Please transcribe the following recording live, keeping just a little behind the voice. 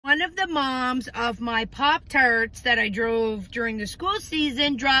one of the moms of my Pop-Tarts that I drove during the school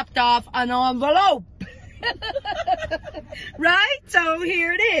season dropped off an envelope. Right? So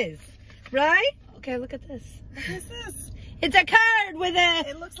here it is. Right? Okay, look at this. What is this? It's a card with a...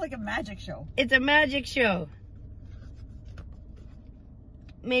 It looks like a magic show. It's a magic show.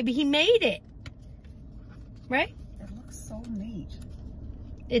 Maybe he made it. Right? It looks so neat.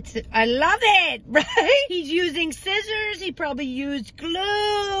 I love it, right? He's using scissors. He probably used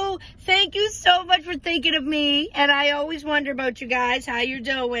glue. Thank you so much for thinking of me. And I always wonder about you guys, how you're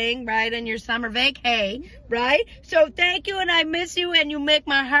doing, right? On your summer vacay, right? So thank you, and I miss you, and you make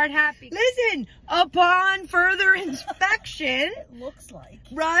my heart happy. Listen, upon further inspection, It looks like.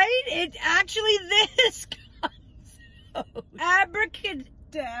 right? It actually, this comes out.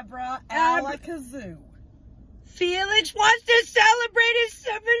 Abracadabra, alakazoo. Felix wants to celebrate his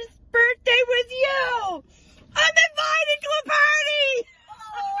 7th birthday with you. I'm invited to a party.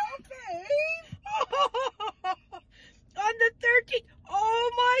 Oh, okay. On the 13th.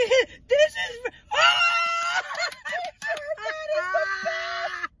 Oh my, this is, oh!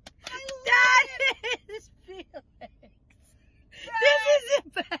 That is Felix. This is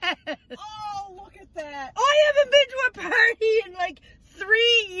the best. Oh, look at that. I haven't been to a party in like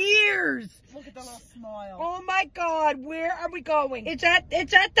 3 years. Look at the little smile. Oh my God, where are we going? It's at the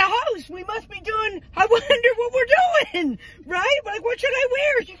house. We must be doing, I wonder what we're doing, right? Like, what should I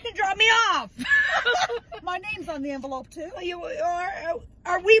wear? You can drop me off. My name's on the envelope too.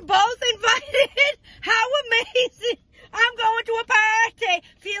 Are we both invited? How amazing. I'm going to a party.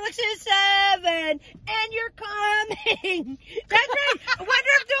 Felix is 7 and you're coming. That's right. I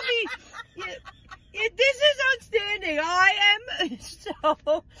wonder if there'll be, this is outstanding. I am so,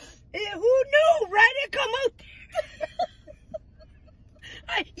 who knew, right? It come out there.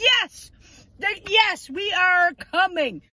 Yes, we are coming.